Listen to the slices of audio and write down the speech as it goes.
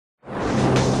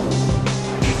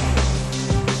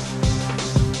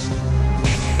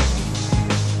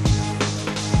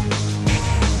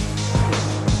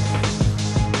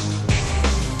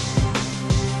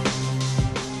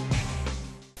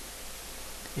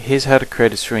Here's how to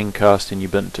create a screencast in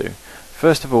Ubuntu.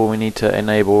 First of all, we need to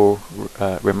enable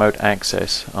remote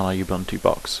access on our Ubuntu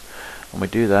box, and we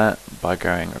do that by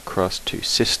going across to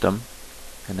System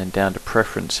and then down to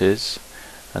Preferences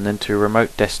and then to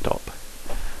Remote Desktop.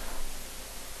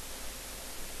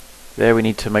 There we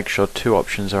need to make sure two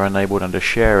options are enabled under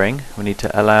Sharing. We need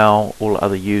to allow all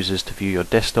other users to view your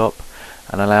desktop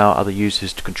and allow other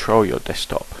users to control your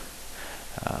desktop.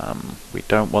 We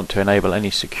don't want to enable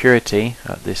any security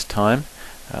at this time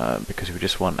because we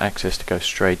just want access to go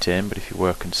straight in, but if you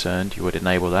were concerned you would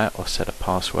enable that or set a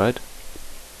password.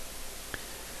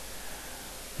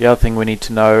 The other thing we need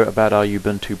to know about our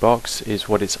Ubuntu box is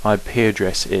what its IP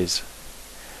address is,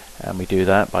 and we do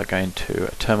that by going to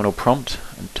a terminal prompt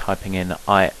and typing in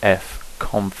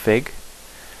ifconfig,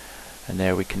 and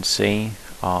there we can see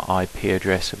our IP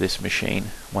address of this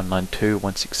machine,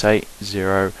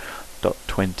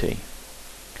 192.168.0.20.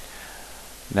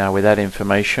 Now with that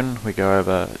information we go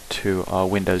over to our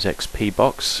Windows XP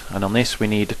box, and on this we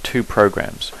need two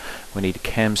programs. We need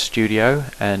Cam Studio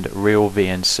and Real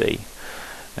VNC.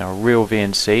 Now Real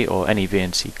VNC, or any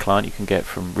VNC client you can get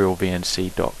from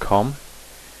realvnc.com,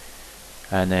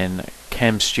 and then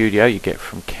Cam Studio you get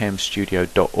from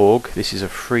camstudio.org. This is a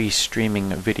free streaming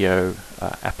video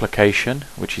application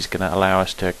which is going to allow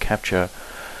us to capture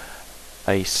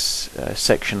a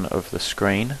section of the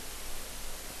screen.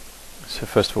 So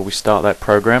first of all we start that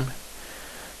program,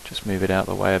 just move it out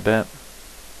of the way a bit,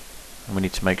 and we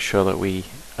need to make sure that we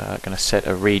are going to set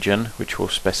a region which we'll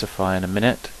specify in a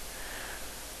minute.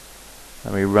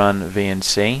 Then we run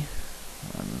VNC,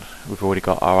 and we've already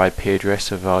got our IP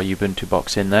address of our Ubuntu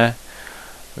box in there.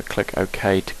 We click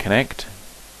OK to connect.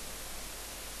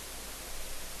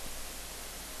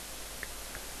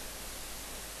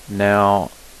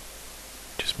 Now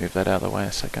just move that out of the way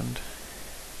a second.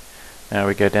 Now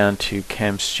we go down to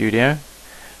Cam Studio,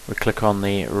 we click on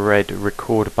the red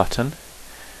record button,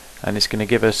 and it's going to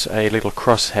give us a little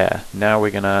crosshair. Now we're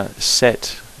going to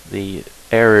set the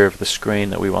area of the screen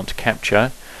that we want to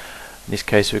capture. In this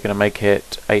case we're going to make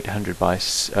it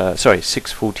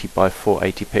 640 by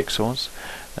 480 pixels.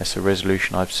 That's the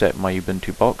resolution I've set in my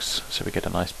Ubuntu box, so we get a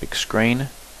nice big screen.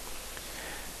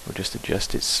 We'll just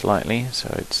adjust it slightly so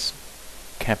it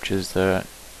captures the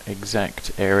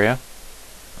exact area.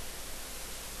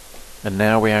 And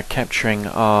now we are capturing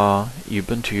our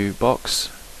Ubuntu box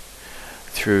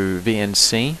through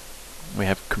VNC. We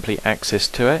have complete access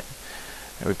to it.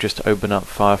 And we've just opened up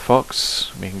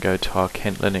Firefox. We can go to our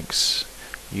Kent Linux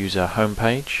user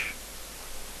homepage.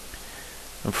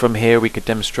 And from here we could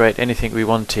demonstrate anything we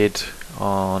wanted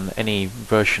on any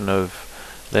version of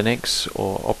Linux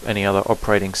or any other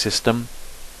operating system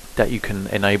that you can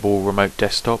enable remote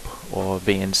desktop or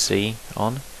VNC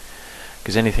on,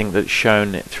 because anything that's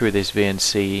shown through this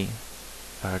VNC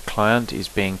client is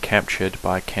being captured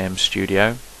by Cam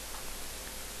Studio.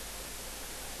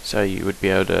 So you would be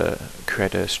able to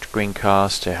create a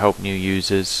screencast to help new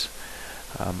users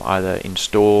either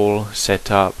install,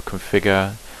 set up,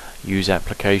 configure, use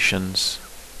applications,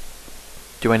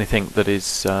 do anything that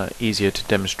is easier to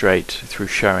demonstrate through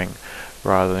showing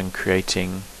rather than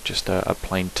creating just a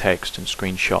plain text and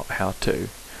screenshot how to.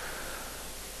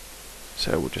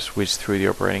 So we'll just whiz through the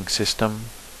operating system,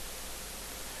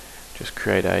 just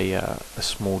create a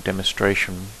small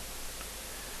demonstration.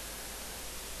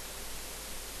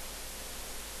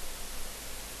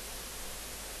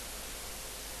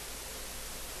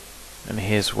 And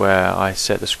here's where I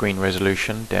set the screen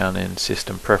resolution down in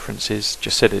System Preferences.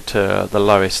 Just set it to the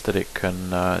lowest that it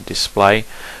can display,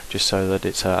 just so that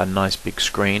it's a nice big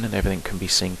screen and everything can be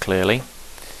seen clearly.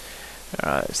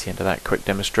 That's the end of that quick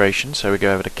demonstration. So we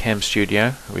go over to Cam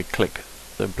Studio, we click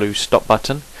the blue stop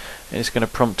button, and it's going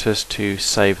to prompt us to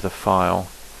save the file.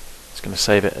 It's going to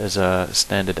save it as a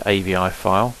standard AVI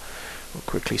file. We'll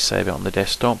quickly save it on the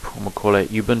desktop and we'll call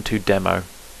it Ubuntu Demo.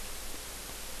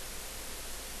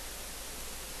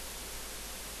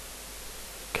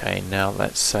 Okay, now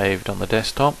that's saved on the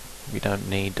desktop. We don't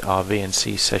need our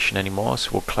VNC session anymore,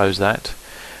 so we'll close that.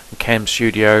 And Cam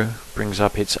Studio brings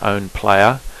up its own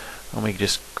player, and we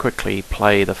just quickly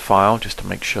play the file just to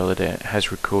make sure that it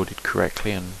has recorded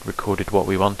correctly and recorded what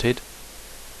we wanted.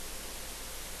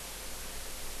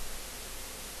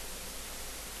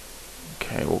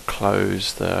 Okay, we'll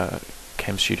close the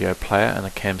Cam Studio player and the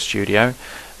Cam Studio, and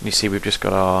you see we've just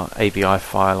got our AVI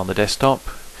file on the desktop.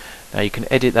 Now you can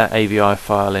edit that AVI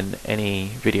file in any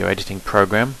video editing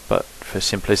program, but for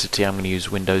simplicity I'm going to use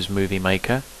Windows Movie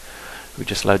Maker. We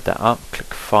just load that up,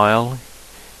 click File,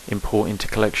 Import into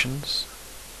Collections,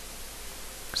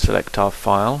 select our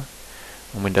file,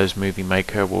 and Windows Movie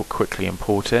Maker will quickly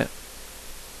import it.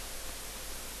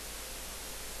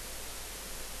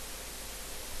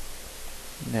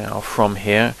 Now from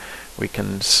here we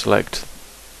can select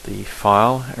the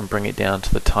file and bring it down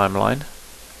to the timeline.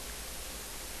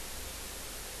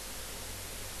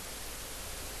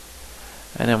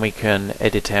 And then we can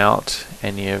edit out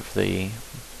any of the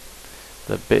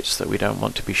bits that we don't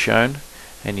want to be shown,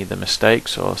 any of the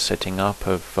mistakes or setting up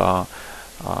of our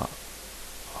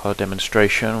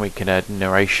demonstration. We could add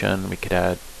narration, we could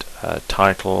add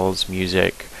titles,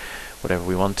 music, whatever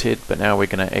we wanted. But now we're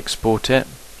going to export it.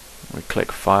 We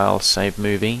click File, Save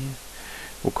Movie.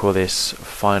 We'll call this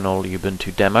Final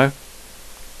Ubuntu Demo.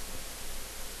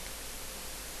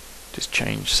 Just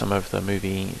change some of the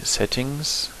movie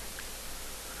settings.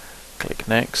 Click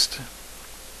Next,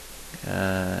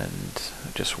 and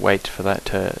just wait for that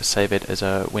to save it as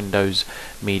a Windows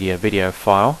Media Video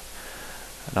file.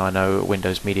 Now I know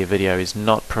Windows Media Video is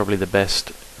not probably the best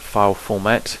file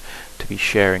format to be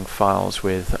sharing files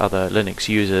with other Linux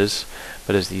users,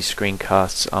 but as these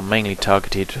screencasts are mainly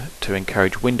targeted to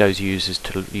encourage Windows users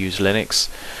to use Linux,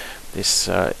 this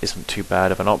isn't too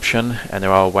bad of an option, and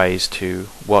there are ways to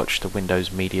watch the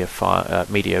Windows Media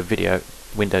Video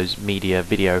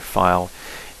file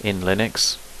in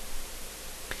Linux.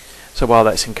 So while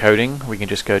that's encoding, we can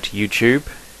just go to YouTube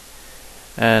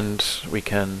and we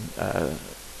can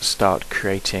start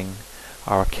creating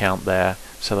our account there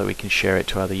so that we can share it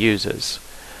to other users.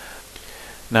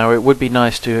 Now it would be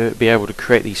nice to be able to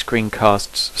create these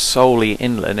screencasts solely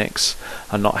in Linux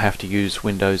and not have to use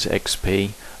Windows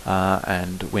XP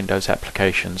and Windows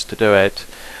applications to do it,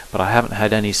 but I haven't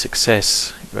had any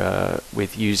success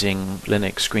with using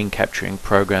Linux screen capturing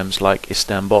programs like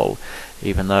Istanbul.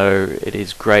 Even though it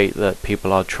is great that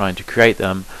people are trying to create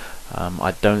them,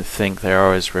 I don't think they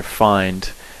are as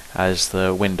refined as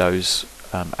the Windows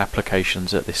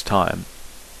applications at this time.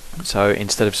 So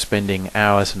instead of spending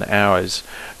hours and hours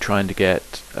trying to get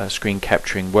screen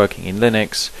capturing working in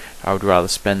Linux, I would rather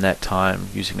spend that time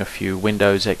using a few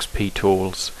Windows XP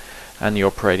tools and the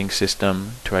operating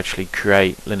system to actually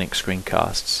create Linux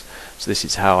screencasts. So this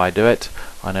is how I do it.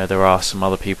 I know there are some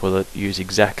other people that use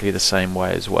exactly the same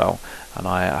way as well, and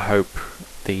I hope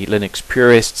the Linux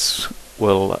purists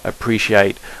will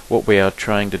appreciate what we are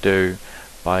trying to do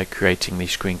by creating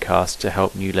these screencasts to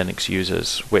help new Linux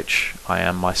users, which I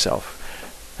am myself.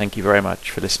 Thank you very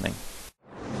much for listening.